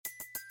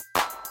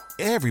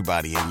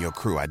Everybody in your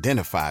crew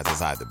identifies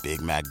as either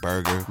Big Mac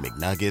Burger,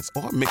 McNuggets,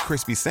 or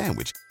McCrispy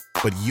Sandwich.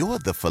 But you're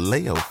the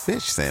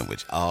Filet-O-Fish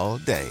Sandwich all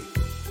day.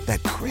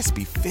 That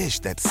crispy fish,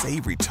 that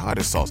savory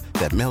tartar sauce,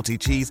 that melty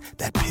cheese,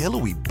 that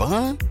pillowy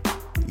bun.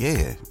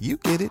 Yeah, you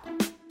get it.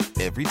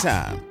 Every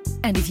time.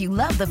 And if you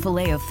love the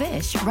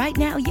Filet-O-Fish, right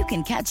now you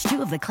can catch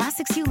two of the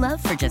classics you love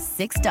for just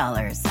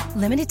 $6.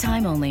 Limited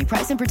time only.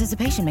 Price and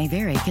participation may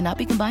vary. Cannot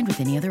be combined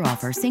with any other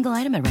offer. Single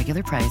item at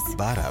regular price.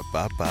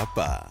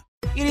 Ba-da-ba-ba-ba.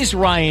 It is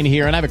Ryan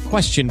here, and I have a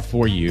question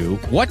for you.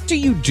 What do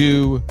you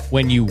do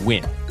when you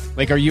win?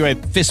 Like, are you a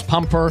fist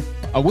pumper,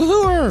 a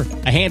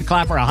woohooer, a hand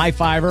clapper, a high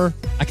fiver?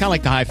 I kind of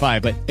like the high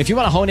five, but if you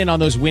want to hone in on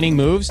those winning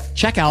moves,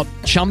 check out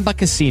Chumba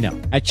Casino.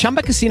 At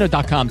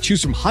ChumbaCasino.com,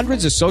 choose from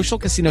hundreds of social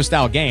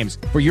casino-style games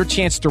for your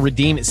chance to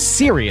redeem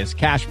serious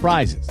cash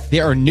prizes.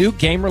 There are new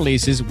game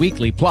releases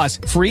weekly, plus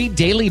free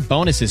daily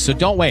bonuses. So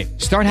don't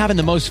wait. Start having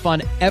the most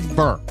fun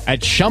ever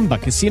at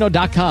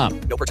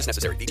ChumbaCasino.com. No purchase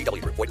necessary.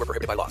 VGW Group. Void where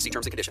prohibited by law. See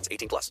terms and conditions.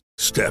 18+.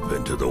 Step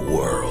into the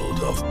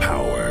world of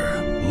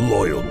power,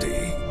 loyalty,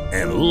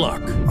 and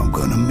luck. I'm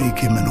gonna make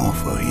him an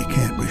offer he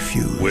can't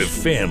refuse. With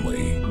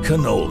family,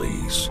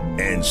 cannolis,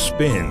 and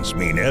spins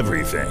mean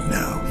everything.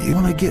 Now, you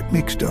wanna get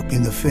mixed up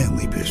in the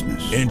family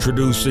business.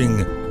 Introducing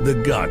The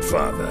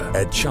Godfather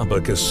at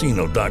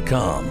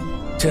ChumbaCasino.com.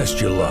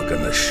 Test your luck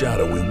in the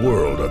shadowy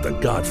world of The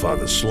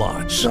Godfather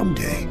slot.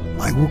 Someday,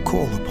 I will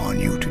call upon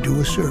you to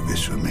do a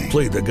service for me.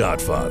 Play The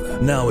Godfather,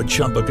 now at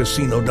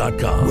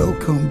ChumbaCasino.com.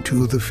 Welcome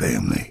to the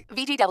family.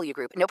 VGW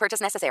Group. No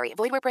purchase necessary.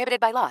 Void where prohibited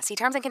by law. See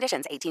terms and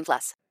conditions.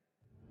 18+.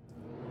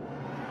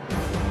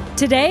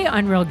 Today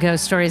on Real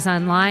Ghost Stories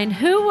Online,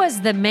 who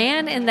was the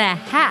man in the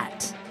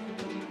hat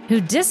who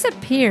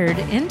disappeared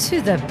into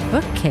the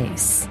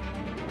bookcase?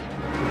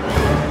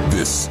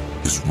 This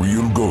is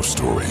Real Ghost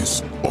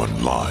Stories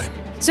Online.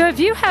 So if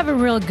you have a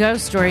real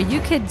ghost story, you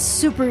could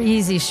super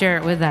easy share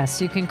it with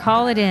us. You can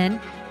call it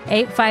in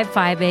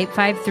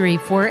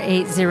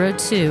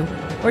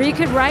 855-853-4802, or you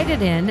could write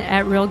it in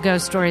at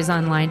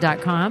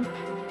realghoststoriesonline.com.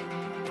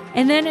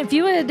 And then if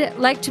you would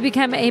like to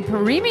become a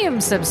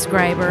premium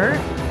subscriber,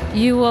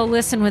 you will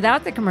listen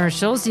without the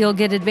commercials. You'll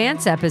get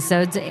advanced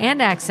episodes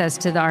and access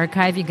to the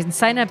archive. You can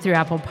sign up through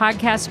Apple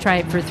Podcasts. Try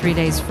it for 3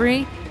 days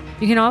free.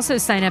 You can also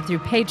sign up through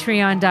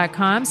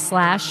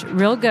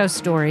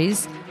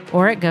patreon.com/realghoststories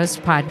or at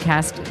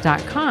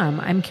ghostpodcast.com.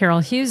 I'm Carol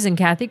Hughes, and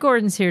Kathy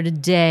Gordon's here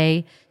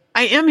today.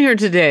 I am here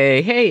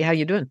today. Hey, how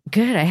you doing?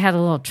 Good. I had a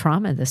little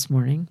trauma this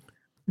morning.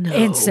 No.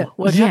 And so,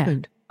 what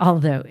happened?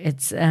 Although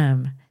it's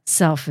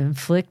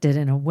self-inflicted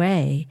in a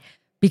way,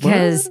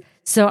 because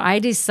so I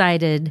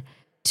decided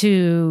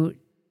to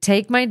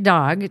take my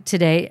dog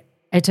today.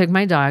 I took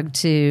my dog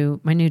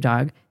to my new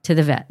dog to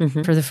the vet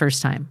for the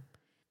first time.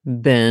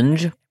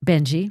 Benji.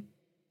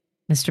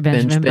 Mr.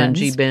 Benjamin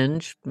Buns.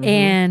 Benj. Mm-hmm.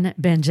 And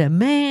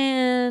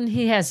Benjamin.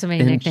 He has so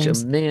many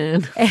nicknames.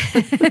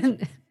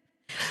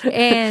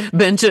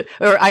 And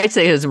or I'd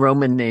say his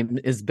Roman name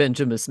is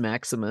Benjamus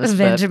Maximus.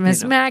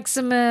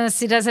 Maximus.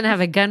 He doesn't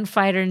have a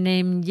gunfighter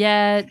name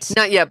yet.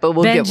 Not yet, but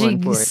we'll get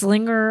one for it.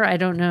 Slinger. I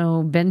don't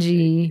know.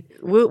 Benji.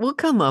 We'll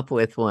come up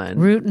with one.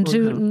 Rootin'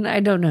 Tootin'.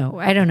 I don't know.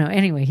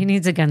 Anyway, he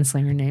needs a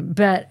gunslinger name.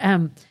 But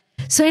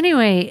so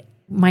anyway,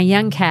 my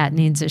young cat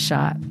needs a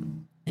shot.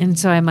 And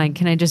so I'm like,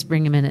 can I just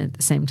bring him in at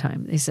the same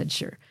time? They said,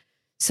 sure.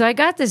 So I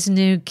got this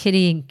new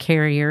kitty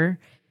carrier,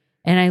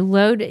 and I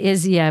load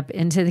Izzy up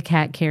into the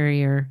cat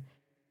carrier.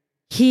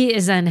 He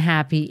is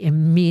unhappy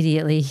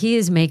immediately. He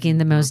is making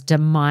the most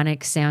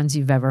demonic sounds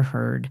you've ever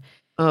heard.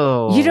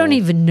 Oh. You don't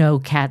even know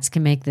cats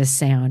can make this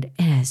sound.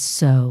 And it's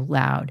so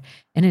loud.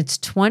 And it's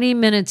 20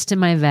 minutes to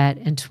my vet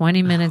and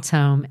 20 minutes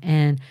home.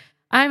 And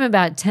I'm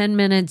about 10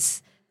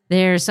 minutes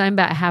there. So I'm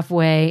about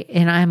halfway.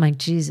 And I'm like,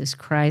 Jesus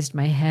Christ,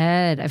 my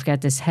head. I've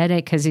got this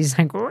headache because he's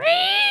like, Ree!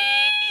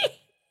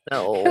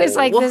 It was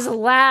like this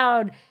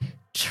loud,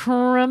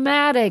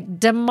 traumatic,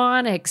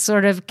 demonic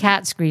sort of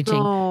cat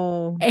screeching.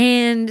 Oh.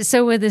 And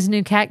so with this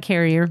new cat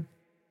carrier,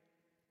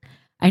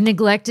 I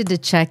neglected to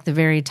check the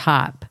very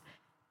top.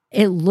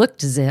 It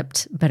looked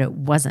zipped, but it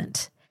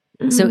wasn't.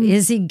 So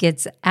Izzy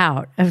gets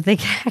out of the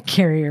cat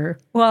carrier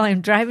while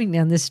I'm driving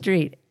down the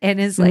street and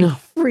is like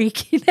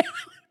freaking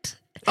out.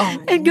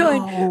 And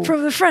going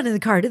from the front of the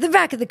car to the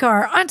back of the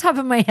car on top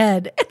of my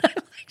head. And I'm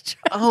like,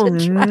 trying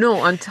to drive.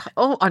 On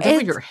top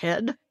of your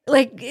head?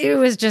 Like it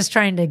was just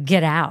trying to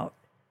get out.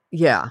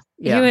 Yeah.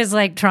 He was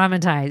like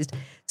traumatized.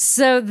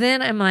 So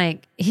then I'm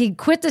like, he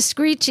quit the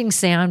screeching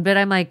sound, but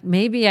I'm like,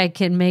 maybe I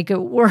can make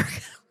it work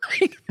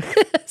like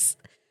this.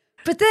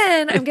 But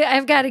then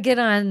I've got to get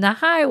on the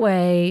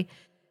highway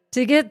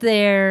to get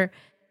there.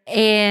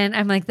 And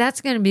I'm like,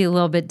 that's going to be a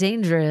little bit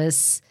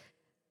dangerous,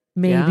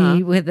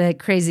 maybe with a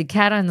crazy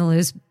cat on the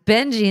loose.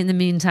 Benji, in the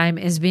meantime,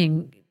 is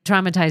being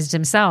traumatized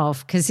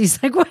himself because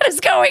he's like, what is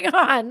going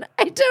on?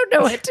 I don't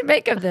know what to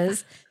make of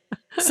this.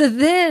 So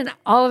then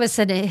all of a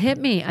sudden it hit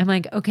me. I'm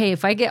like, okay,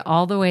 if I get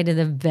all the way to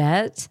the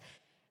vet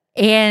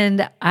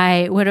and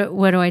what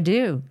do I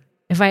do?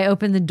 If I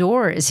open the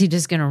door, is he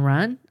just going to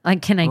run?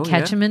 Like, can I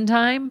catch him in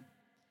time?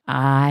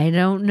 I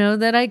don't know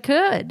that I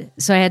could.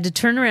 So I had to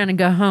turn around and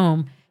go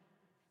home.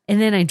 And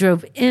then I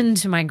drove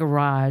into my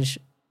garage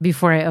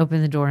before I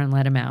opened the door and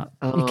let him out.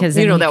 Because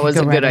you know, that was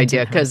a good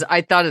idea, because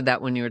I thought of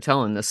that when you were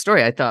telling the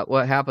story. I thought,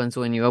 what happens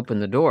when you open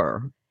the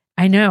door?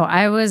 I know.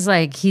 I was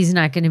like, he's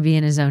not going to be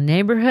in his own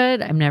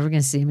neighborhood. I'm never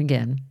going to see him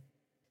again.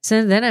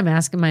 So then I'm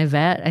asking my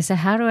vet. I said,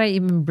 how do I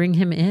even bring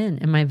him in?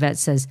 And my vet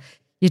says,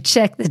 you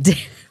check the damn.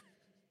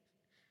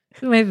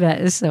 My vet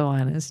is so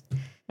honest.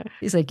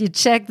 He's like, you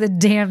check the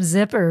damn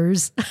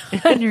zippers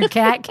on your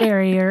cat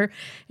carrier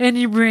and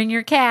you bring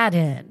your cat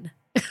in.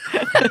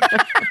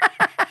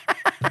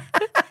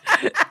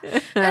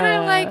 And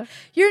I'm like,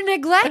 you're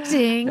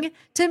neglecting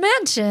to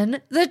mention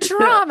the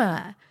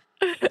trauma.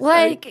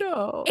 Like,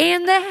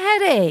 and the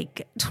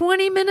headache.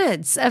 20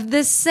 minutes of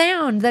this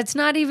sound that's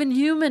not even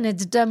human.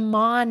 It's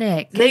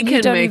demonic. They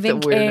can don't make even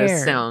the weirdest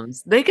care.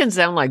 sounds. They can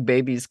sound like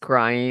babies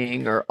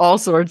crying or all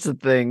sorts of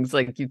things.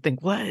 Like, you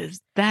think, what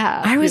is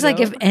that? I was like,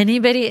 if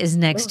anybody is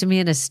next to me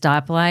at a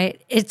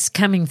stoplight, it's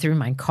coming through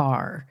my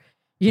car.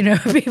 You know,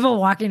 people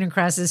walking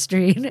across the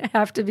street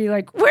have to be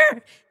like,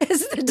 where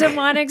is the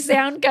demonic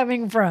sound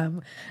coming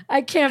from?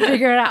 I can't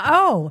figure it out.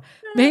 Oh,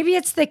 maybe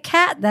it's the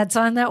cat that's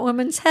on that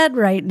woman's head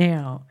right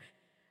now.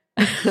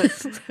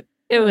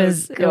 It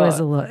was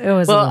a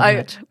little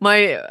much.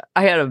 I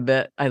had a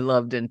vet I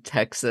loved in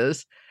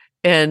Texas,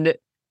 and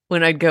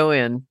when I'd go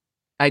in,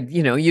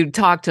 you'd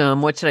talk to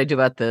him. What should I do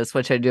about this?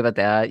 What should I do about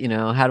that? You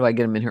know, how do I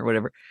get him in here?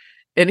 Whatever.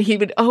 And he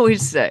would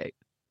always say,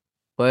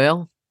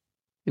 well,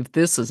 if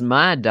this is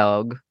my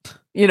dog,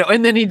 you know,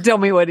 and then he'd tell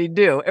me what he'd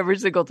do every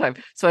single time.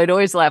 So I'd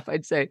always laugh.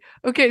 I'd say,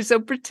 okay, so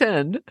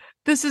pretend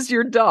this is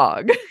your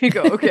dog. You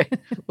go, okay,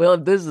 well,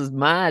 if this is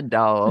my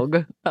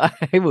dog,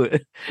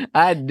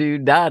 I'd do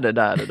da da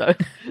da da da.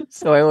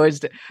 So I always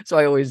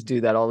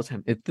do that all the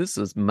time. If this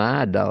was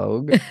my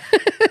dog.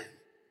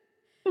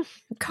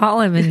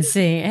 Call him and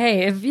see,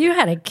 hey, if you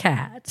had a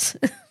cat.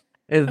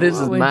 If this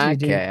is my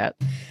cat.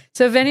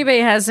 So if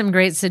anybody has some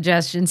great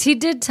suggestions, he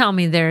did tell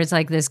me there's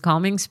like this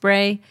calming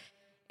spray,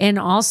 and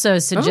also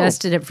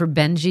suggested it for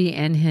Benji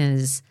and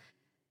his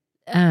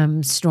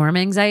storm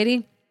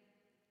anxiety.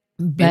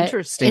 But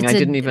interesting. I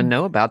didn't even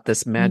know about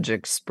this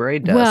magic spray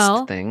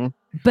dust thing.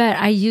 But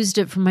I used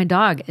it for my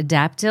dog,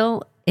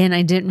 Adaptil, and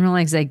I didn't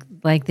realize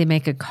like they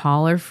make a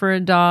collar for a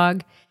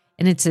dog,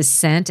 and it's a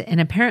scent, and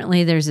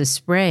apparently there's a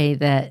spray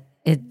that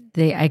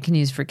I can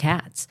use for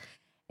cats.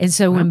 And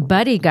so when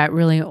Buddy got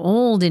really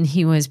old and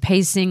he was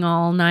pacing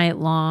all night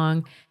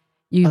long,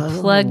 you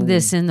plug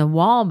this in the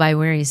wall by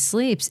where he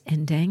sleeps,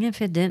 and dang if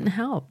it didn't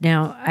help.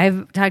 Now,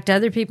 I've talked to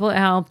other people it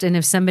helped, and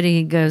if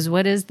somebody goes,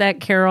 what is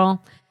that,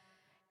 Carol?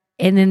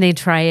 And then they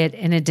try it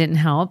and it didn't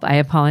help, I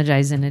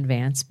apologize in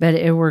advance, but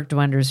it worked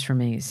wonders for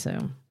me. So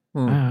I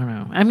don't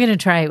know. I'm going to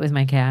try it with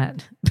my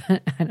cat,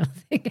 but I don't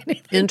think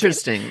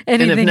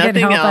anything can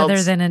help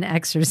other than an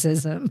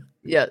exorcism.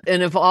 Yeah,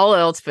 and if all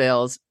else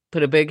fails,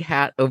 put a big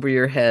hat over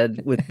your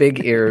head with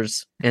big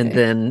ears, and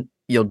then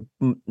you'll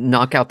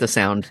knock out the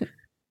sound.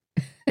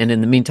 And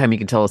in the meantime, you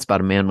can tell us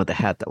about a man with a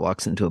hat that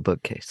walks into a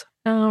bookcase.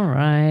 All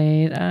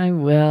right, I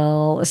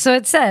will. So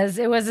it says,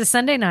 it was a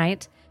Sunday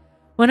night.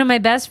 One of my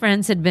best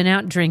friends had been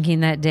out drinking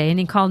that day, and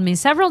he called me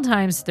several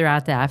times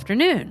throughout the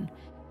afternoon.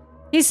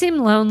 He seemed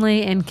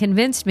lonely and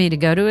convinced me to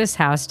go to his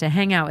house to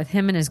hang out with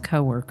him and his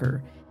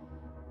coworker.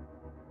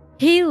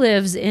 He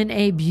lives in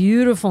a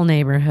beautiful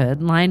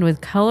neighborhood lined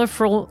with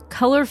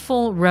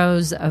colorful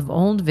rows of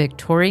old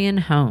Victorian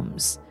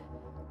homes.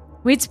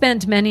 We'd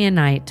spent many a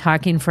night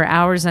talking for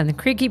hours on the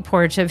creaky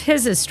porch of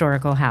his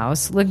historical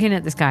house, looking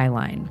at the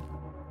skyline.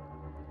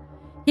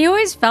 He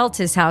always felt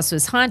his house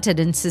was haunted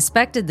and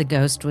suspected the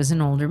ghost was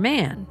an older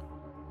man.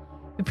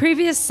 The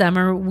previous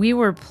summer, we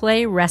were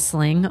play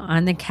wrestling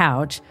on the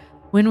couch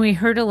when we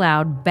heard a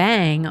loud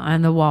bang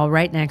on the wall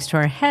right next to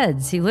our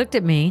heads. He looked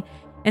at me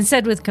and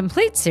said with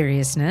complete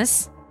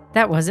seriousness,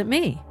 that wasn't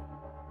me.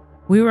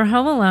 We were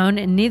home alone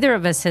and neither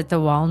of us hit the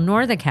wall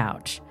nor the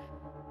couch.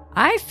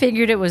 I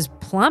figured it was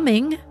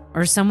plumbing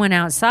or someone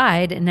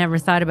outside and never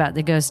thought about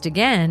the ghost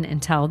again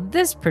until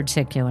this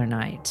particular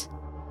night.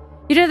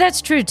 You know,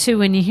 that's true too.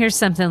 When you hear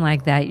something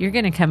like that, you're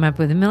going to come up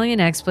with a million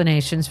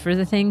explanations for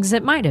the things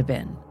it might have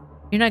been.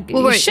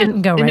 You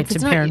shouldn't go right to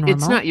paranormal.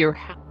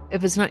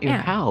 If it's not your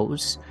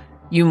house,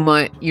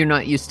 you're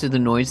not used to the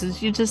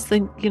noises. You just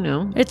think,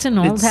 it's an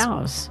old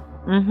house.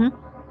 Mm-hmm.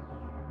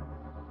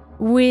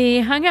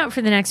 We hung out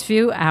for the next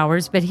few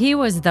hours, but he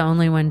was the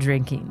only one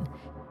drinking.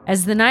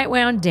 As the night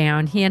wound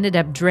down, he ended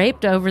up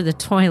draped over the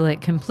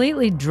toilet,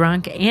 completely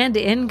drunk and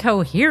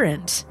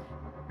incoherent.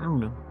 I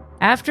don't know.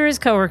 After his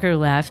coworker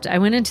left, I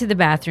went into the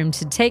bathroom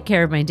to take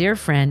care of my dear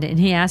friend, and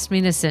he asked me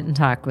to sit and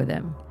talk with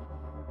him.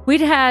 We'd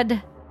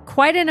had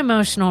quite an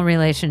emotional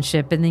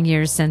relationship in the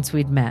years since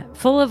we'd met,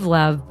 full of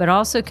love, but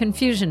also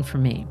confusion for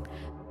me.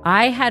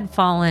 I had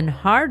fallen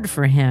hard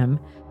for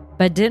him,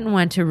 but didn't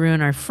want to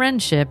ruin our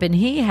friendship, and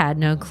he had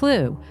no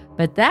clue.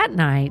 But that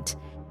night,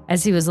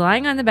 as he was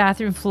lying on the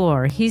bathroom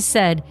floor, he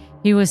said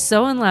he was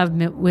so in love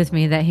with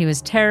me that he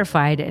was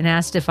terrified and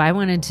asked if I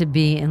wanted to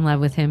be in love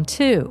with him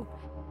too.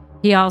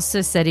 He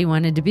also said he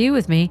wanted to be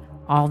with me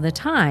all the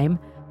time,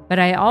 but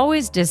I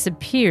always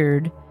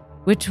disappeared,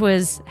 which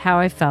was how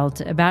I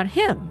felt about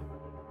him.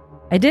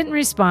 I didn't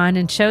respond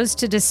and chose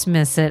to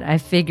dismiss it. I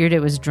figured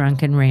it was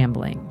drunken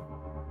rambling.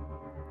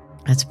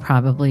 That's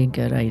probably a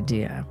good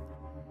idea.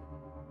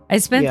 I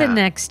spent the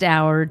next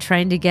hour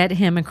trying to get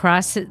him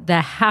across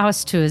the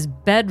house to his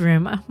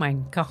bedroom. Oh my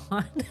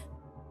God.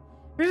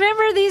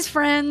 Remember these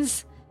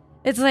friends?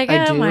 It's like,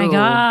 oh my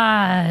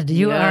God,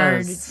 you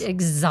are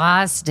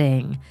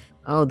exhausting.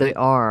 Oh, they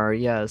are,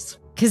 yes.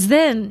 Because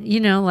then,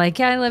 like,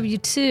 I love you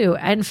too.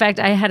 In fact,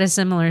 I had a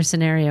similar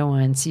scenario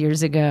once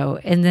years ago,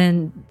 and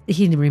then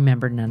he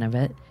remembered none of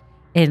it.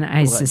 And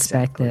I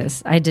suspect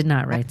this. I did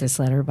not write this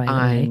letter, by the way.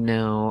 I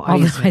know.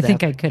 Although I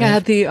think I could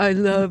have. Kathy, I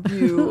love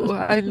you.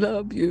 I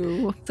love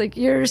you. It's like,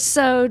 you're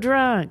so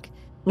drunk.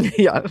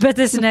 Yeah. But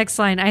this next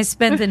line, I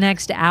spent the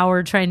next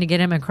hour trying to get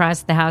him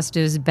across the house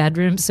to his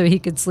bedroom so he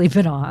could sleep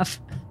it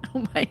off.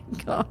 Oh my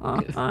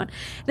God.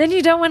 Then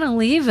you don't want to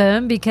leave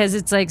him because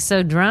it's like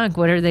so drunk.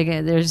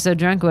 They're so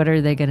drunk. What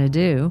are they going to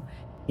do?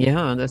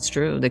 Yeah, that's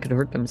true. They could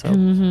hurt themselves.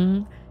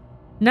 Mm-hmm.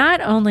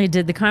 Not only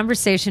did the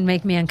conversation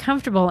make me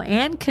uncomfortable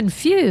and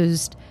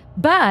confused,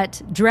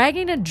 but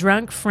dragging a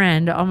drunk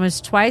friend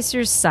almost twice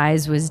your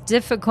size was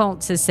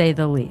difficult to say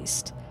the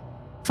least.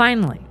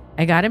 Finally,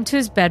 I got him to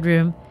his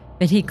bedroom,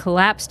 but he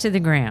collapsed to the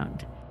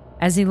ground.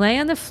 As he lay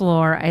on the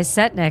floor, I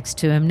sat next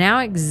to him, now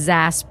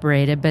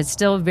exasperated, but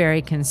still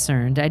very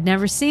concerned. I'd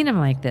never seen him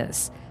like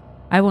this.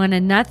 I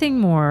wanted nothing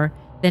more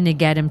than to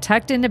get him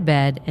tucked into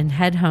bed and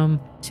head home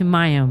to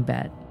my own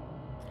bed.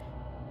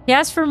 He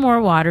asked for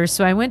more water,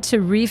 so I went to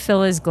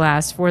refill his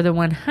glass for the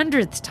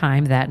 100th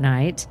time that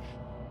night.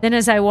 Then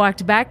as I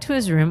walked back to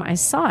his room, I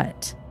saw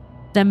it.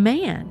 The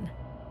man.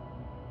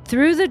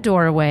 Through the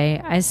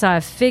doorway, I saw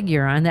a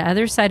figure on the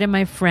other side of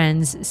my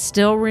friend's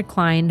still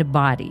reclined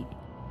body.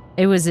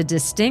 It was a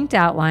distinct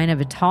outline of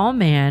a tall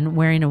man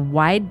wearing a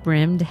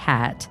wide-brimmed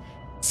hat,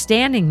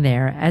 standing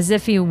there as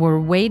if he were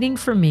waiting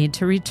for me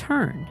to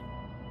return.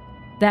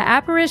 The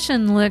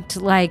apparition looked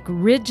like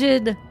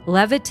rigid,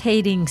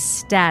 levitating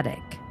static,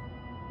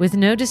 with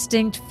no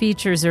distinct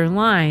features or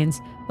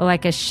lines, but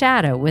like a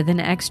shadow with an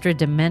extra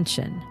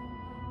dimension.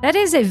 That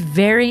is a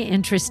very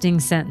interesting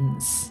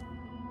sentence.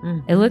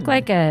 Mm-hmm. It looked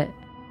like a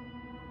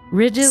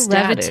rigid,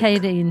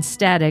 levitating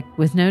static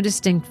with no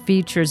distinct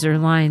features or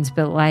lines,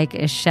 but like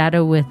a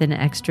shadow with an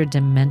extra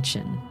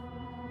dimension.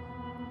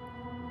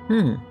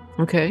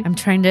 Okay. I'm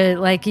trying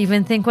to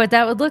even think what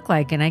that would look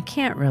like, and I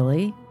can't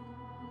really.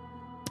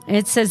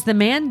 It says the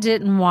man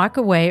didn't walk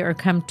away or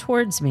come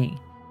towards me.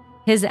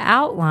 His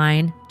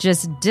outline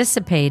just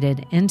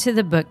dissipated into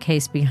the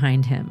bookcase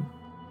behind him.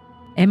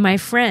 And my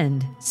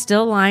friend,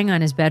 still lying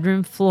on his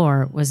bedroom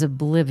floor, was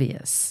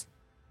oblivious.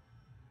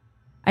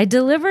 I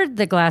delivered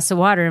the glass of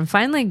water and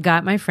finally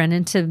got my friend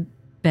into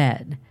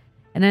bed.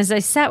 And as I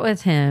sat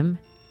with him,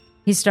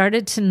 he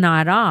started to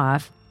nod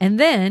off, and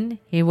then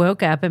he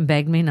woke up and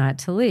begged me not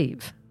to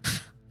leave.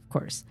 Of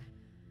course.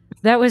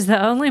 That was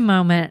the only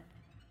moment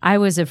I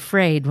was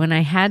afraid when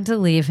I had to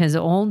leave his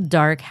old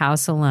dark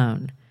house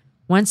alone.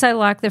 Once I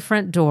locked the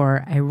front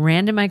door, I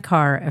ran to my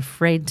car,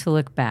 afraid to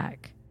look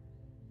back.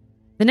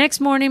 The next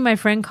morning, my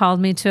friend called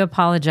me to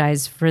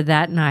apologize for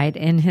that night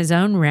in his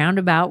own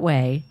roundabout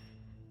way,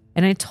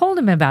 and I told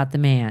him about the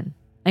man.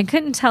 I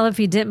couldn't tell if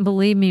he didn't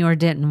believe me or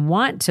didn't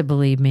want to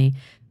believe me,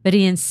 but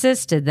he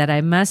insisted that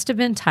I must have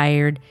been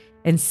tired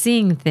and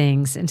seeing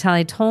things until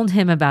I told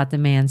him about the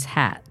man's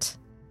hat.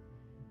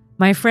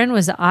 My friend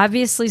was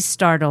obviously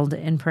startled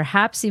and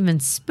perhaps even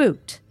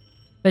spooked,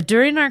 but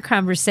during our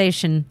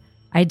conversation,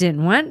 I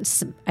didn't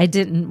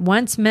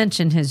once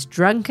mention his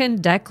drunken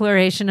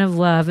declaration of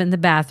love in the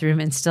bathroom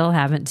and still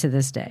haven't to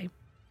this day.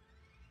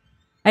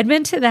 I'd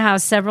been to the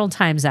house several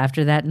times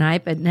after that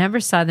night, but never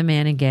saw the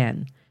man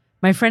again.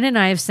 My friend and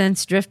I have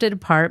since drifted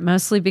apart,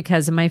 mostly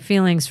because of my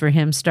feelings for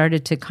him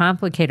started to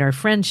complicate our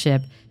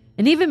friendship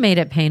and even made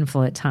it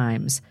painful at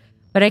times.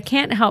 But I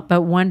can't help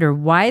but wonder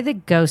why the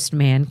ghost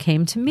man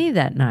came to me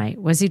that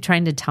night. Was he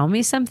trying to tell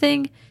me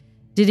something?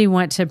 Did he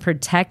want to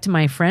protect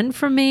my friend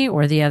from me,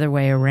 or the other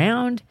way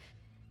around?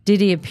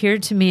 Did he appear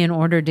to me in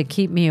order to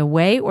keep me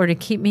away or to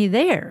keep me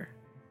there?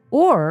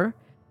 Or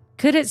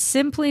could it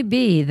simply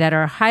be that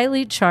our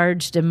highly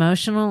charged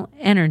emotional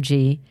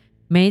energy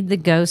made the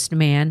ghost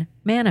man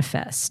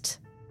manifest?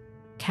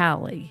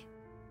 Callie.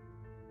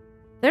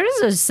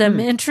 There's some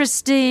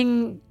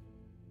interesting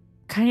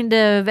kind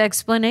of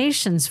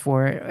explanations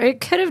for it.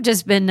 It could have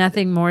just been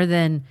nothing more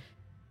than,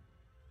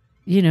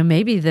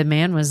 maybe the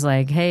man was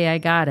like, hey, I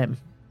got him.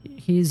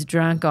 He's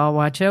drunk. I'll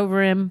watch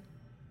over him.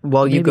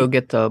 Well, you go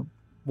get the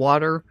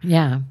water.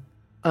 Yeah.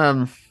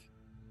 But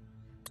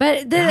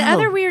the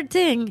other weird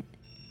thing,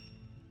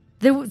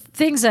 the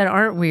things that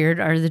aren't weird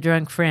are the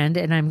drunk friend.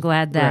 And I'm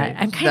glad that,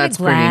 I'm kind of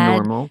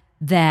glad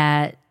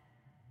that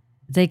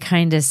they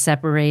kind of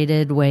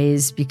separated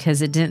ways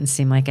because it didn't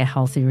seem like a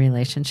healthy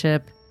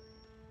relationship.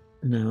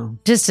 No.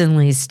 Just at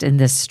least in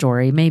this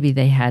story. Maybe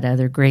they had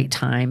other great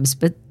times,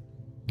 but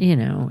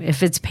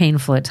if it's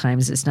painful at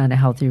times, it's not a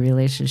healthy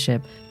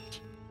relationship.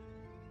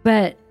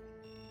 But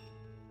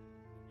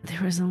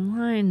there was a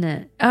line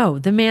that,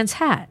 the man's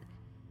hat.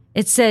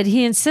 It said,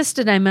 he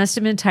insisted I must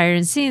have been tired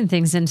and seeing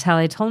things until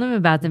I told him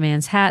about the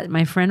man's hat.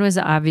 My friend was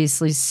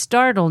obviously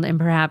startled and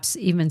perhaps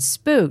even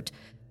spooked,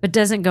 but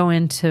doesn't go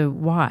into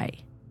why.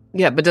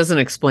 Yeah, but doesn't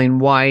explain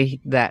why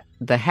that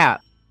the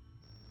hat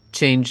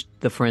changed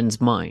the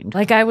friend's mind.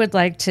 Like, I would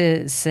like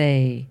to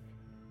say,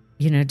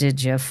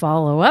 did you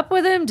follow up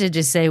with him? Did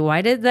you say,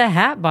 why did the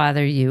hat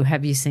bother you?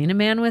 Have you seen a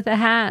man with a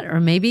hat?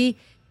 Or maybe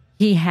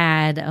he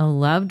had a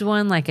loved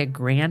one, like a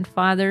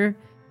grandfather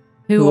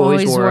who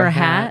always wore a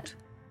hat.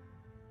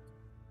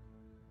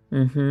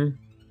 Mm-hmm.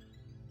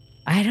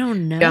 I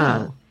don't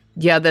know.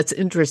 Yeah, that's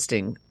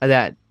interesting.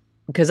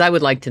 Because I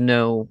would like to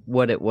know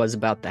what it was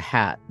about the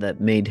hat that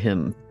made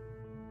him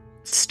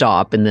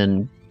stop and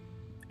then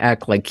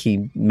act like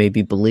he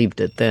maybe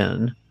believed it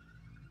then.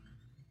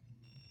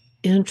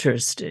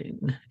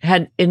 Interesting.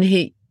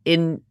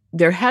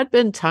 There had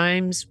been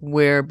times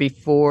where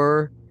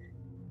before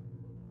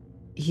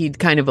he'd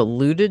kind of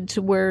alluded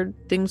to where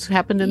things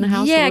happened in the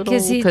house. Yeah,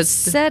 because he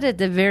said at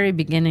the very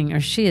beginning, or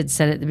she had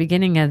said at the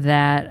beginning of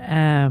that,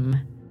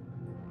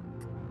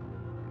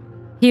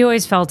 he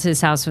always felt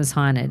his house was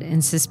haunted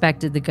and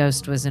suspected the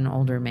ghost was an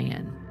older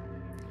man.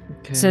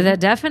 Okay. So that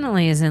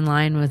definitely is in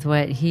line with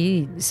what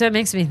so it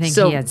makes me think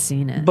he had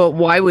seen it. But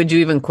why would you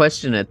even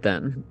question it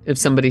then? If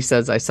somebody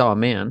says, I saw a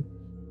man,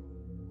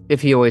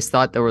 if he always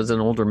thought there was an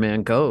older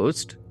man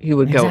ghost, he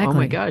would go, oh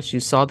my gosh, you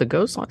saw the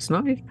ghost last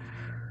night?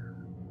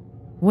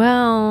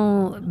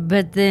 Well,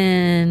 but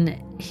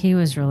then he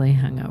was really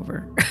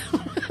hungover.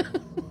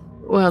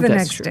 Well, the that's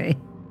next true. day.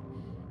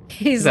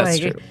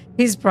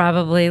 He's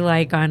probably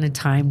like on a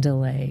time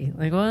delay.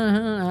 Like,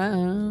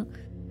 well,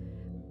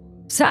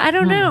 so I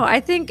don't know.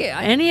 I think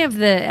any of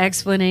the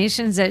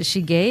explanations that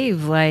she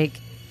gave, like,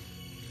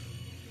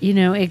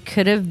 it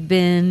could have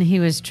been he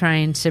was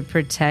trying to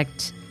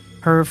protect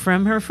her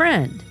from her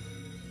friend.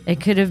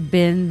 It could have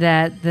been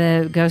that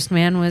the ghost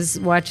man was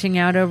watching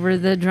out over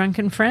the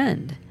drunken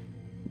friend.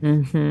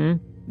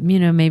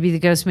 Mm-hmm. Maybe the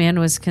ghost man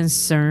was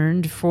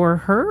concerned for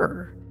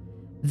her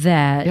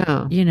that,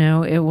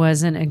 it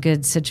wasn't a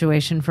good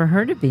situation for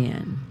her to be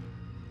in.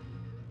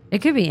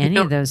 It could be any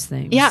of those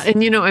things. Yeah.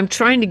 And, I'm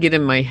trying to get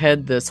in my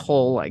head this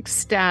whole like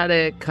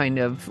static kind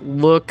of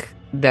look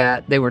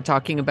that they were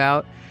talking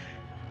about.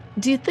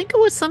 Do you think it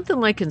was something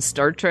like in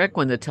Star Trek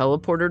when the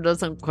teleporter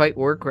doesn't quite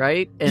work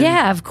right? And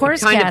yeah, of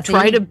course, kind Kathy. of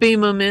try to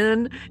beam them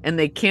in and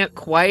they can't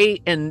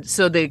quite. And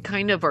so they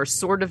kind of are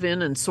sort of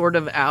in and sort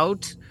of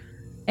out.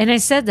 And I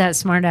said that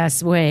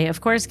smart-ass way, of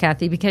course,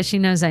 Kathy, because she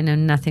knows I know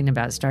nothing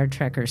about Star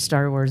Trek or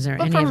Star Wars or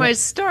any from of my it.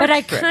 Star but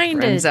Trek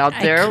friends out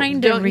there,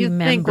 don't you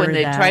think when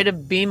they try to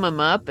beam them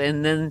up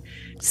and then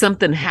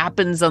something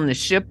happens on the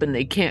ship and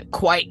they can't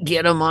quite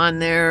get them on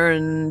there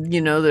and,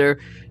 they're...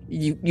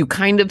 You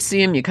kind of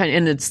see him,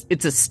 and it's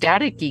a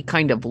staticky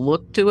kind of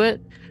look to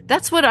it.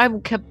 That's what I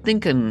kept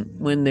thinking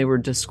when they were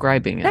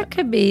describing it. That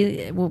could be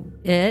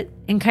it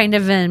in kind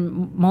of a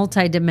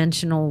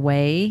multi-dimensional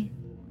way.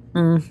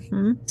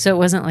 Mm-hmm. So it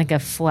wasn't like a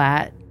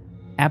flat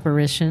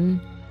apparition.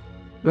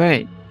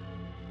 Right.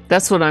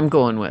 That's what I'm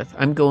going with.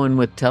 I'm going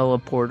with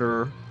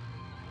teleporter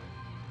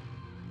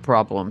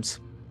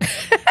problems.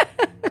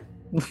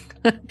 In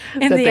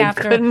the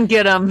after, couldn't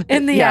get them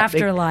in the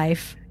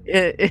afterlife.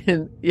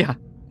 Yeah.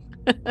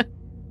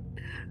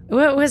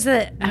 What was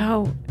it?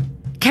 Oh,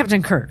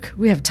 Captain Kirk.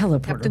 We have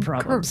teleporter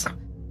problems. Kirk.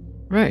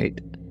 Right.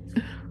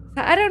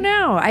 I don't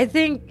know. I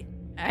think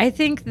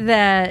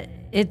that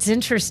it's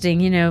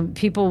interesting.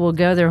 People will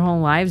go their whole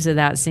lives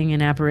without seeing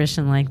an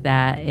apparition like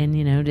that, and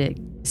to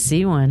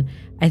see one,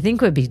 I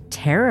think would be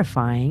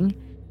terrifying.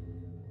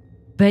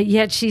 But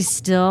yet she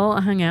still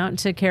hung out and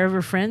took care of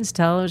her friends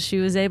till she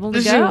was able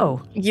to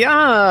go.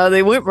 Yeah,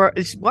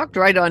 she walked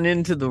right on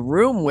into the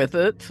room with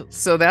it.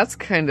 So that's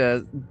kind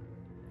of...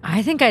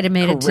 I think I'd have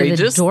made courageous.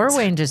 It to the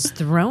doorway and just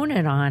thrown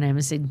it on him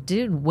and said,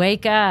 dude,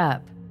 wake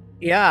up.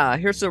 Yeah,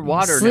 here's some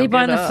water. Sleep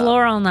on the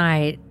floor all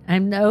night.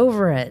 I'm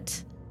over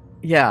it.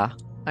 Yeah.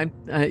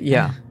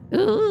 Yeah.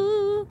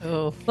 Ooh.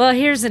 Oh. Well,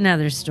 here's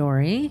another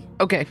story.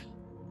 Okay.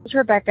 It's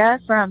Rebecca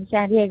from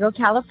San Diego,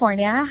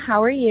 California.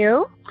 How are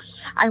you?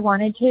 I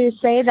wanted to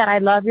say that I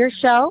love your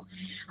show.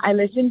 I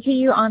listen to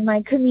you on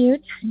my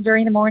commute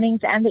during the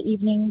mornings and the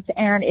evenings.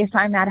 And if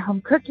I'm at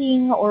home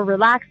cooking or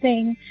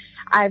relaxing,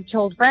 I've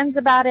told friends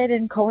about it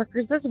and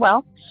coworkers as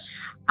well.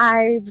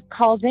 I've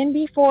called in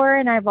before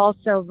and I've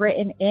also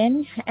written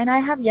in, and I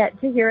have yet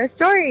to hear a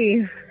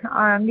story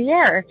on the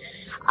air.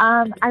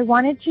 I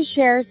wanted to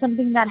share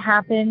something that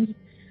happened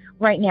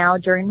right now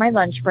during my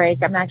lunch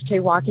break. I'm actually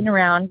walking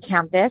around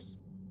campus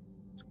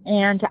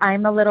and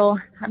I'm a little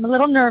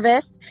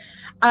nervous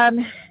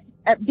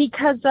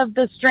because of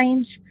the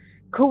strange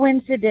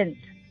coincidence,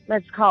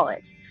 let's call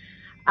it.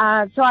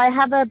 So I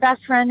have a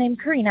best friend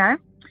named Karina,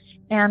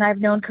 and I've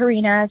known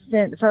Karina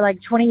for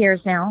like 20 years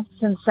now,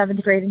 since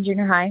 7th grade in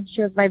junior high.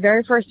 She was my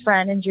very first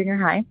friend in junior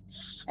high.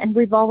 And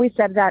we've always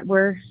said that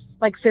we're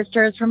like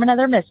sisters from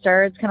another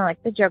mister. It's kind of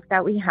like the joke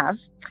that we have.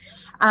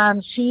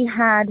 She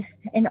had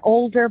an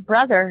older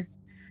brother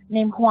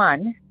named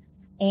Juan.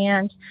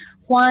 And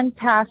Juan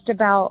passed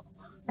about,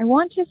 I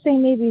want to say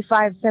maybe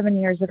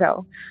 5-7 years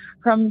ago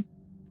from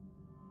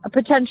a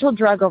potential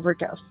drug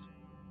overdose.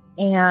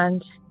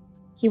 And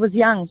he was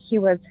young. He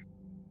was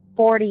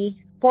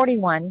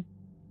 41.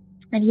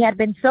 And he had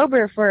been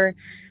sober for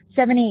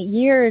 7-8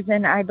 years.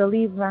 And I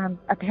believe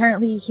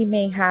apparently he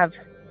may have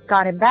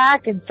gotten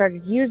back and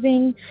started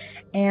using.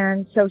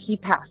 And so he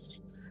passed.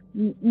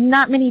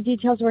 Not many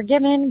details were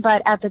given,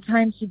 but at the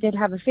time he did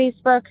have a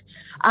Facebook.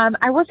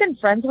 I wasn't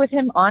friends with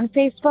him on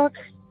Facebook.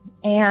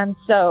 And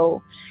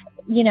so,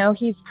 you know,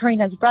 he's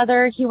Karina's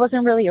brother. He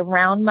wasn't really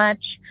around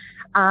much.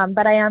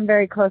 But I am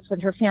very close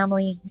with her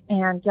family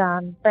and,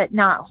 but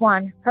not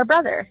Juan, her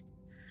brother.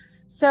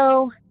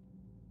 So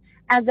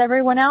as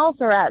everyone else,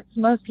 or as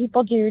most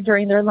people do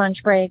during their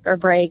lunch break or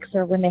breaks,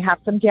 or when they have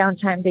some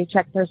downtime, they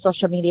check their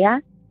social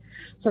media.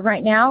 So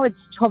right now it's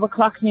 12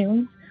 o'clock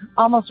noon,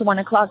 almost 1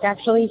 o'clock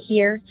actually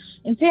here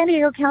in San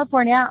Diego,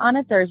 California on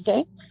a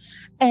Thursday.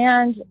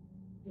 And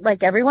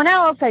like everyone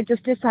else, I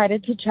just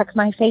decided to check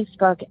my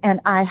Facebook, and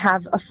I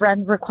have a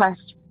friend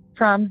request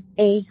from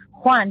a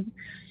Juan,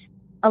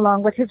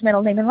 along with his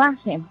middle name and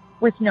last name,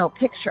 with no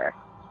picture.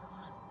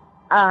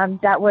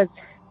 That was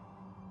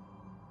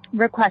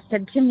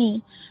requested to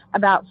me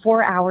about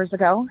 4 hours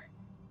ago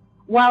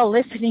while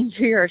listening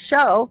to your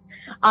show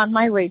on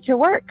my way to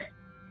work,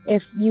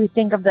 if you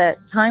think of the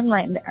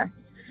timeline there.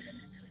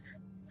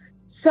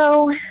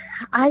 So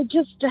I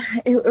just,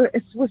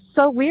 it was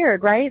so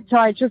weird, right? So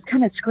I just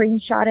kind of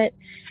screenshot it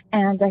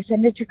and I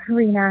sent it to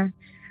Karina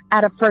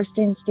at a first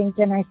instinct.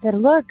 And I said,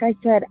 look, I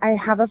said, I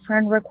have a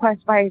friend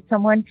request by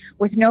someone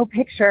with no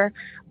picture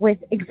with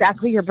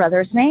exactly your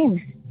brother's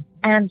name.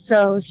 And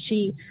so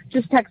she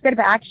just texted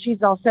back.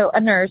 She's also a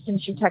nurse,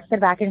 and she texted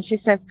back and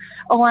she says,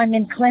 oh, I'm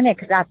in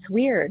clinic. That's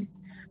weird.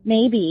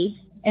 Maybe.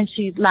 And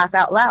she laughed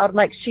out loud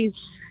like she's,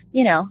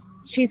 you know,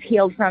 she's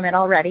healed from it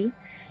already.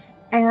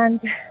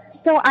 And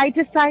so I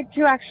decide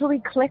to actually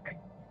click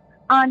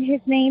on his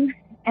name,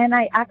 and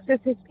I access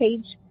his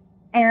page,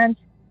 and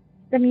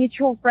the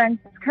mutual friends,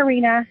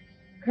 Karina,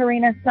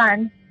 Karina's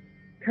son,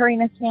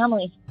 Karina's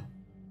family.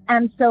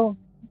 And so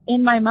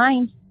in my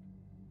mind,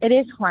 it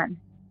is Juan.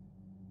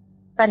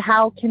 But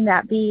how can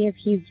that be if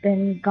he's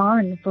been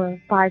gone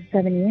for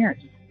 5-7 years?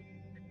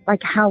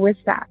 Like, how is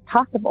that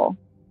possible?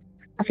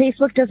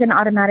 Facebook doesn't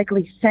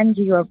automatically send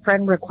you a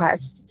friend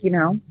request, you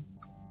know?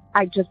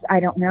 I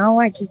don't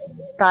know. I just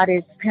thought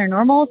it's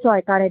paranormal, so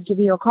I thought I'd give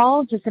you a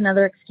call. Just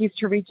another excuse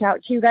to reach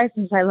out to you guys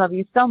since I love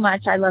you so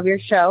much. I love your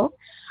show.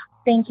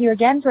 Thank you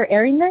again for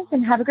airing this,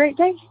 and have a great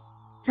day.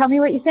 Tell me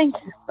what you think.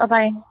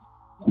 Bye-bye.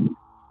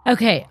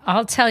 Okay,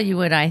 I'll tell you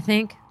what I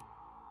think.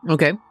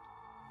 Okay.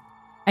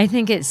 I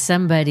think it's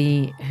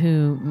somebody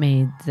who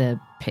made the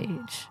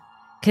page,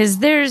 because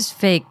there's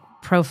fake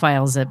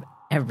profiles of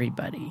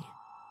everybody.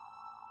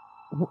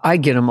 I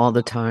get them all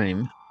the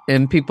time.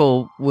 And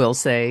people will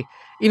say,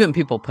 even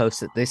people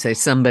post it, they say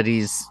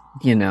somebody's,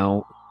 you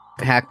know,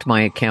 hacked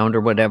my account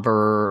or whatever,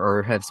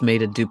 or has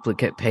made a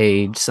duplicate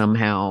page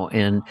somehow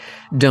and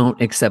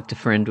don't accept a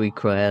friend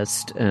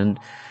request. And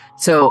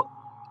so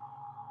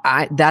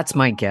that's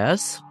my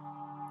guess.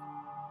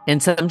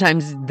 And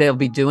sometimes they'll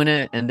be doing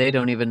it and they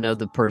don't even know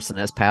the person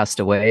has passed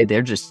away.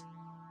 They're just.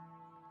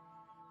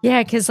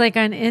 Yeah, because like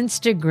on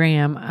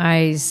Instagram,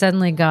 I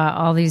suddenly got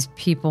all these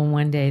people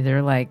one day.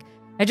 They're like,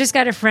 I just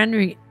got a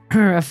friend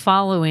a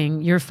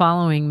following, you're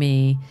following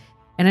me.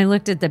 And I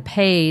looked at the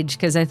page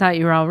because I thought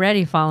you were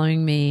already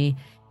following me.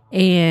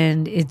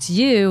 And it's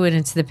you, and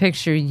it's the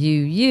picture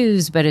you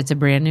use, but it's a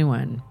brand new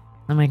one.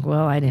 I'm like,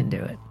 well, I didn't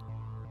do it.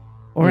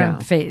 Or Yeah.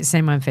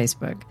 Same on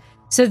Facebook.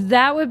 So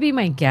that would be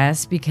my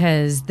guess,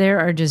 because there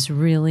are just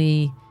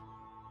really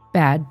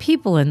bad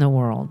people in the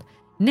world.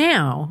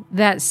 Now,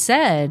 that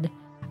said,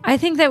 I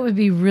think that would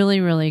be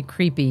really, really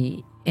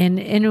creepy. And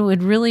it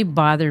would really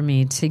bother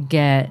me to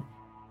get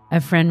a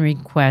friend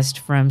request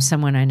from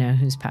someone I know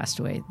who's passed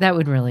away. That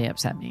would really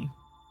upset me.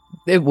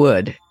 It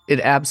would. It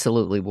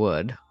absolutely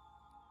would.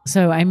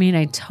 So, I mean,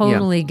 I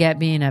totally get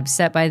being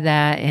upset by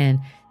that. And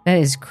that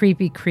is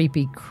creepy,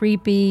 creepy,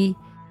 creepy.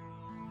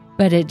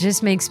 But it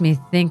just makes me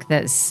think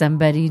that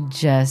somebody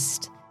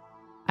just,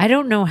 I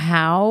don't know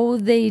how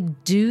they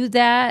do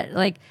that.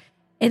 Like,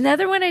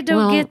 another one I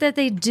don't get that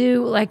they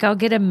do, like, I'll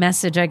get a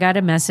message. I got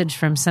a message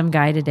from some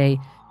guy today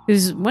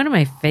who's one of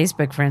my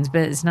Facebook friends,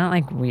 but it's not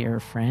like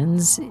we're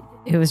friends.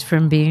 It was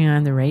from being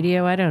on the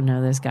radio. I don't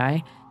know this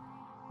guy.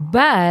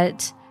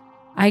 But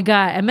I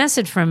got a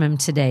message from him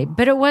today,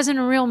 but it wasn't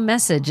a real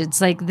message.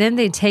 It's like then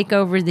they take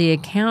over the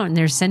account and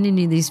they're sending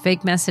you these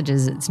fake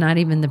messages. It's not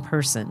even the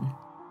person.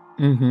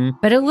 Mm-hmm.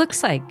 But it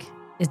looks like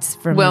it's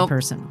from the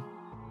person.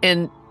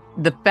 And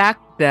the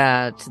fact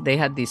that they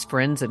had these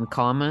friends in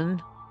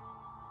common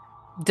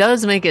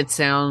does make it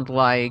sound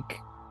like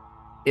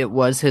it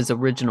was his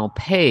original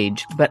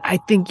page, but I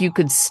think you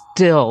could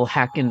still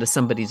hack into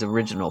somebody's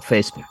original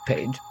Facebook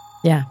page.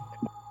 Yeah,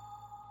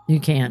 you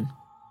can.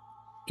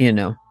 You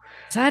know.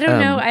 So I don't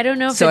know. I don't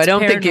know if so it's I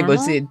don't think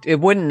paranormal.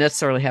 it wouldn't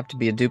necessarily have to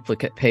be a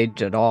duplicate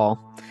page at all.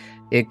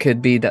 It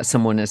could be that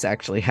someone has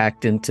actually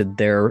hacked into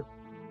their,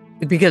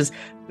 because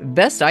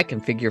best I can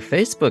figure,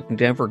 Facebook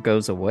never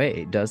goes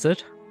away, does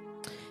it?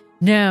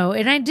 No,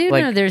 and I do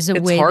know there's a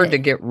way. It's hard to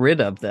get rid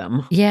of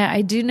them. Yeah,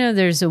 I do know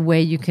there's a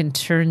way you can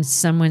turn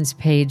someone's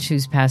page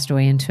who's passed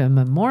away into a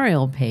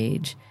memorial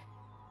page,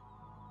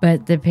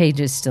 but the page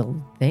is still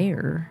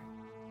there.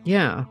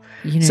 Yeah.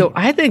 So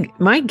I think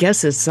my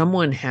guess is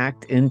someone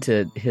hacked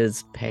into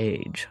his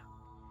page.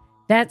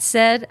 That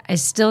said, I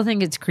still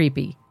think it's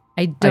creepy.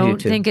 I don't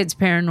think it's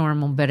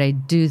paranormal, but I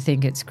do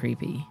think it's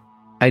creepy.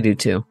 I do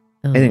too.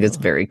 I think it's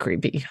very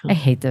creepy. I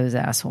hate those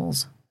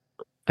assholes.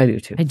 I do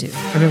too. I do.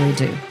 I really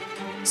do.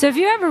 So if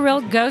you have a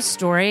real ghost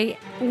story,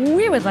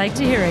 we would like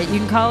to hear it. You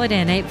can call it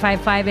in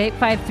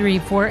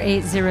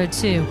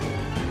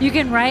 855-853-4802. You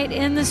can write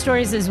in the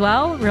stories as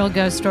well,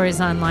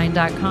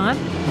 realghoststoriesonline.com.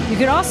 You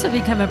could also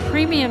become a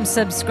premium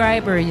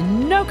subscriber.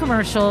 No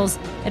commercials,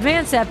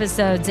 advanced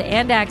episodes,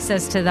 and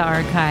access to the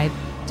archive.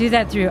 Do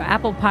that through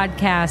Apple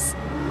Podcasts.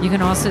 You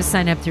can also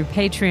sign up through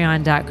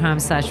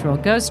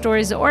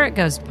patreon.com/realghoststories or at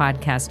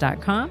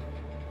ghostpodcast.com.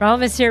 For all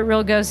of us here at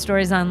Real Ghost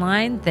Stories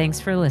Online, thanks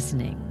for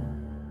listening.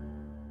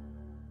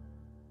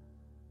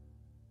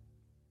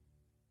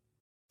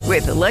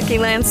 With the Lucky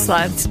Land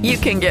Slots, you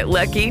can get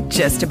lucky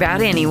just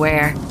about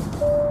anywhere.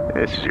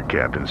 This is your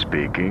captain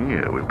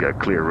speaking. We've got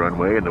clear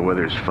runway and the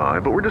weather's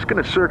fine, but we're just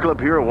going to circle up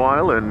here a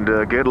while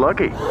and get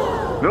lucky.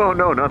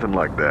 No, nothing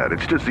like that.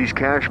 It's just these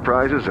cash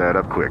prizes add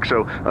up quick.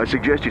 So I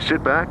suggest you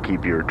sit back,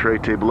 keep your tray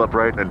table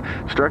upright, and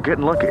start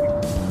getting lucky.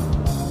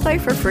 Play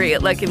for free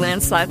at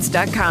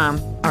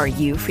LuckyLandSlots.com. Are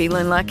you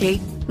feeling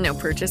lucky? No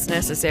purchase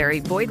necessary.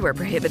 Void where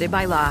prohibited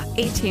by law.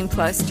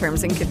 18+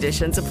 terms and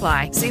conditions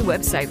apply. See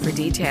website for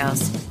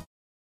details.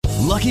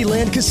 Lucky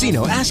Land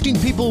Casino, asking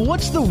people,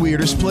 what's the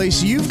weirdest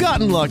place you've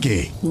gotten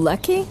lucky?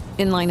 Lucky?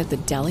 In line at the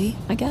deli,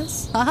 I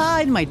guess?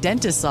 Aha, in my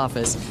dentist's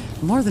office.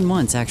 More than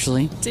once,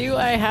 actually. Do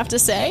I have to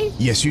say?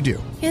 Yes, you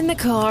do. In the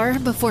car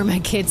before my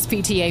kids'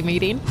 PTA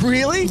meeting.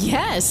 Really?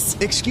 Yes.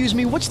 Excuse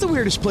me, what's the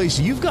weirdest place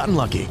you've gotten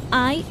lucky?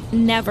 I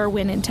never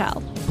win and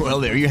tell.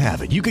 Well, there you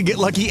have it. You can get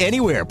lucky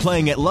anywhere,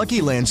 playing at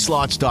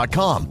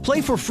LuckyLandSlots.com.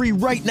 Play for free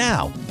right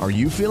now. Are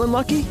you feeling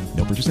lucky?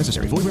 No purchase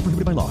necessary. Void where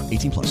prohibited by law.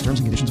 18+. Terms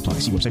and conditions apply.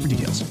 See website for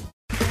details.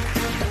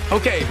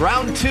 Okay,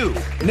 round two.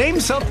 Name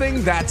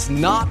something that's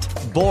not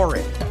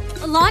boring.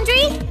 A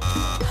laundry?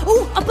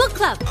 Ooh, a book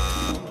club.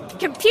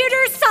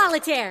 Computer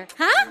solitaire,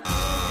 huh?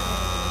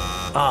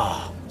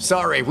 Ah, oh,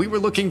 sorry. We were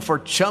looking for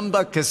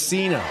Chumba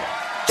Casino.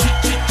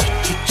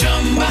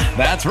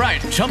 That's right.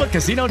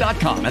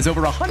 ChumbaCasino.com has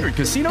over 100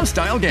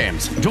 casino-style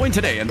games. Join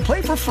today and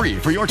play for free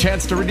for your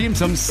chance to redeem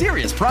some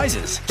serious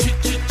prizes.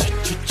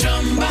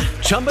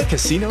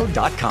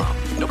 ChumbaCasino.com.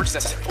 No purchase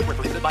necessary. Void where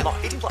prohibited by law.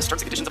 18+. Terms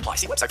and conditions apply.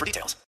 See website for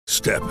details.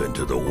 Step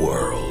into the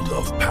world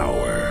of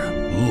power,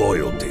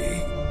 loyalty,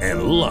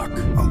 and luck.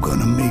 I'm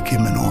gonna make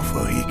him an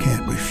offer he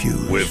can't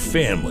refuse. With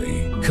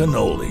family,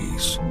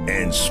 cannolis,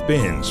 and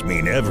spins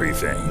mean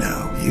everything.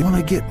 Now, you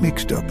wanna get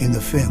mixed up in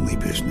the family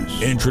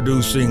business.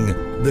 Introducing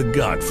The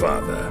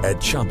Godfather at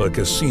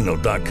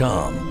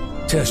ChumbaCasino.com.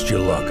 Test your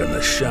luck in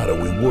the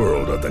shadowy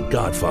world of The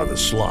Godfather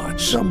slot.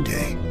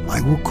 Someday,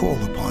 I will call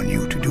upon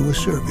you to do a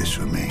service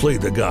for me. Play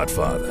The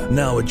Godfather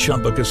now at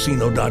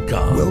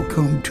ChumbaCasino.com.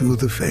 Welcome to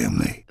the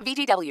family.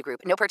 VGW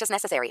Group. No purchase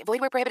necessary. Void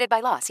where prohibited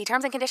by law. See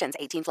terms and conditions.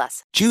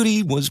 18+.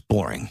 Judy was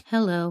boring.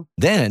 Hello.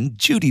 Then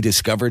Judy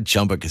discovered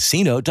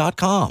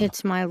ChumbaCasino.com.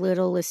 It's my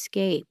little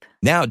escape.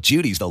 Now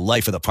Judy's the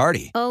life of the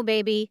party. Oh,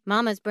 baby,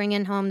 mama's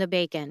bringing home the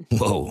bacon.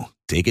 Whoa,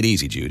 take it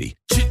easy, Judy.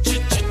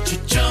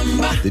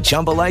 The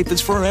Chumba life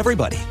is for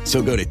everybody.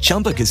 So go to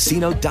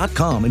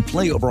ChumbaCasino.com and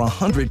play over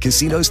 100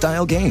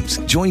 casino-style games.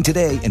 Join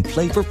today and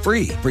play for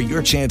free for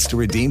your chance to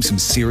redeem some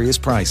serious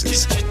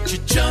prizes.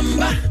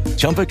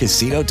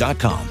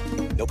 ChumbaCasino.com.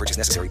 No purchase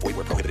necessary. Void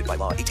where prohibited by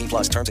law.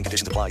 18+. Terms and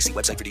conditions apply. See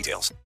website for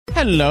details.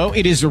 Hello,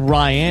 it is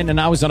Ryan, and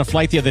I was on a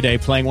flight the other day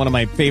playing one of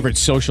my favorite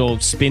social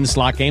spin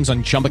slot games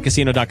on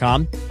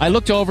ChumbaCasino.com. I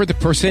looked over at the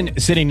person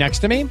sitting next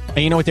to me, and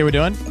you know what they were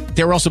doing?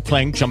 They were also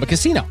playing Chumba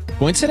Casino.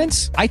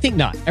 Coincidence? I think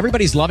not.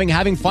 Everybody's loving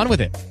having fun with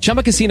it.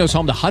 Chumba Casino is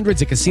home to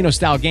hundreds of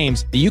casino-style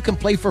games that you can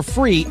play for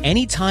free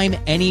anytime,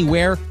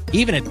 anywhere,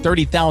 even at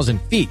 30,000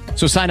 feet.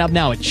 So sign up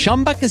now at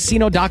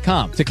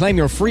ChumbaCasino.com to claim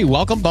your free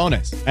welcome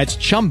bonus. That's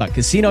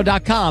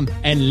ChumbaCasino.com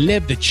and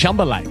live the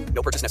Chumba life.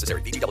 No purchase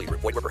necessary. VGW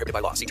Group. Void where prohibited by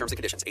law. See terms and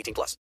conditions.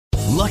 18+.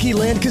 Lucky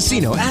Land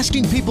Casino,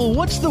 asking people,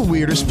 what's the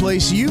weirdest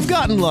place you've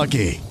gotten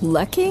lucky?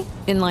 Lucky?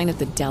 In line at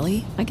the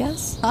deli, I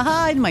guess?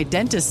 Aha, in my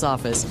dentist's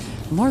office.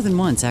 More than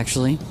once,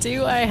 actually.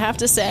 Do I have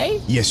to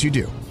say? Yes, you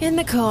do. In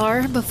the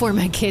car before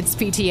my kids'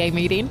 PTA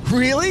meeting.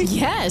 Really?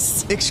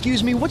 Yes.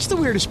 Excuse me, what's the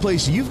weirdest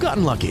place you've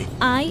gotten lucky?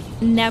 I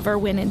never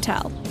win and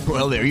tell.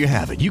 Well, there you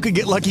have it. You can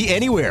get lucky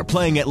anywhere,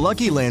 playing at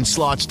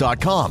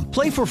LuckyLandSlots.com.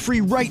 Play for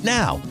free right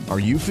now. Are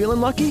you feeling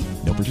lucky?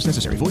 No purchase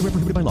necessary. Void where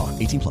prohibited by law.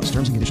 18+.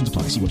 Terms and conditions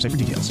apply. See website for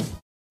details.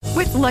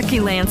 With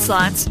Lucky Land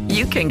Slots,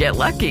 you can get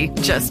lucky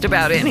just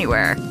about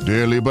anywhere.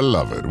 Dearly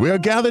beloved, we are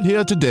gathered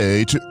here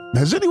today to...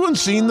 Has anyone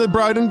seen the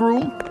bride and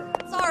groom?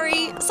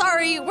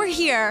 sorry, we're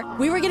here.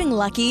 We were getting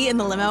lucky in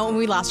the limo and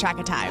we lost track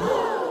of time.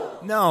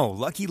 No,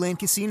 Lucky Land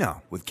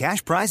Casino, with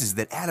cash prizes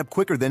that add up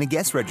quicker than a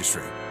guest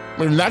registry.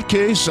 In that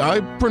case,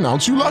 I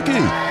pronounce you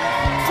lucky.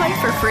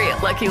 Play for free at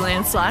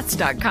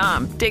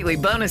LuckyLandSlots.com. Daily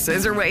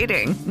bonuses are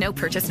waiting. No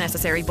purchase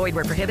necessary. Void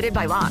where prohibited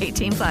by law.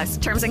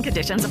 18+. Terms and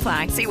conditions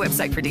apply. See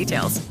website for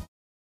details.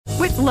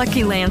 With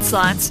Lucky Land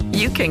Slots,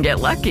 you can get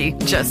lucky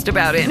just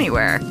about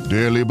anywhere.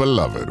 Dearly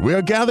beloved, we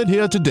are gathered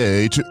here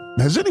today to...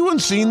 Has anyone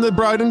seen the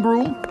bride and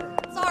groom?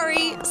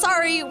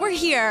 Sorry, we're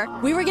here.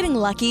 We were getting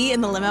lucky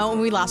in the limo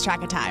and we lost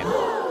track of time.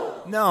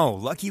 No,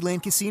 Lucky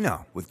Land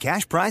Casino, with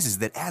cash prizes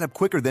that add up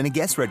quicker than a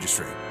guest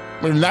registry.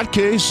 In that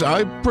case,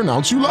 I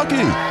pronounce you lucky.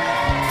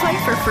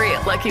 Play for free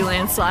at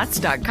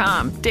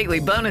LuckyLandSlots.com. Daily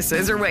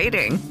bonuses are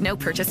waiting. No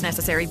purchase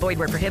necessary. Void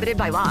where prohibited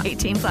by law.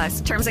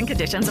 18+. Terms and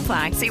conditions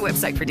apply. See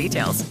website for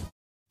details.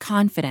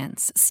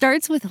 Confidence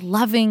starts with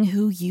loving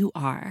who you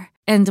are.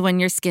 And when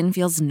your skin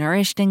feels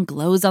nourished and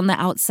glows on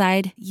the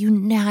outside, you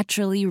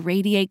naturally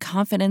radiate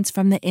confidence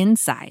from the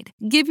inside.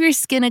 Give your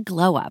skin a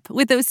glow up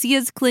with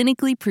Osea's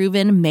clinically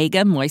proven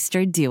Mega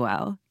Moisture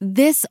Duo.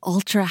 This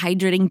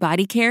ultra-hydrating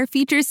body care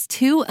features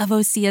 2 of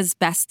Osea's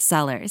best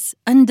sellers,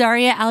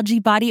 Undaria Algae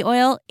Body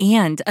Oil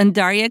and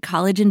Undaria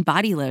Collagen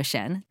Body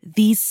Lotion.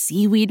 These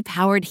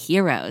seaweed-powered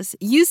heroes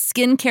use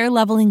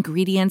skincare-level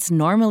ingredients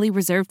normally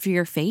reserved for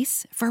your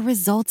face for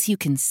results you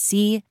can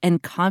see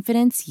and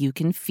confidence you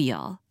can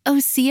feel.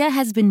 Osea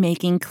has been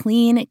making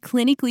clean,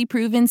 clinically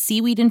proven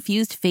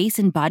seaweed-infused face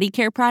and body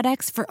care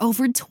products for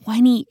over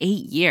 28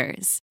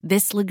 years.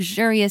 This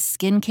luxurious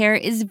skincare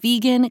is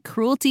vegan,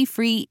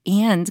 cruelty-free,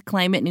 and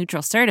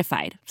climate-neutral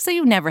certified, so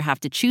you never have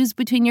to choose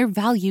between your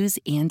values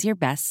and your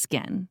best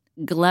skin.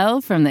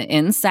 Glow from the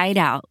inside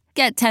out.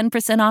 Get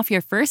 10% off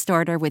your first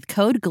order with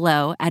code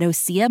GLOW at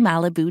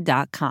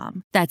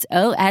OseaMalibu.com. That's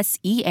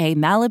OSEA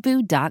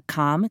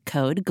Malibu.com,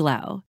 code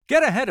GLOW.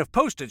 Get ahead of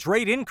postage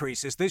rate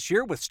increases this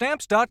year with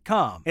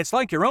Stamps.com. It's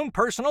like your own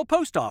personal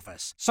post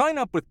office. Sign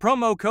up with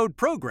promo code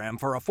PROGRAM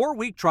for a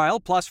 4-week trial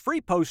plus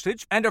free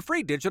postage and a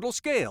free digital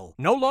scale.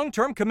 No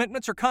long-term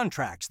commitments or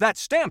contracts.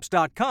 That's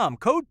Stamps.com,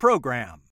 code PROGRAM.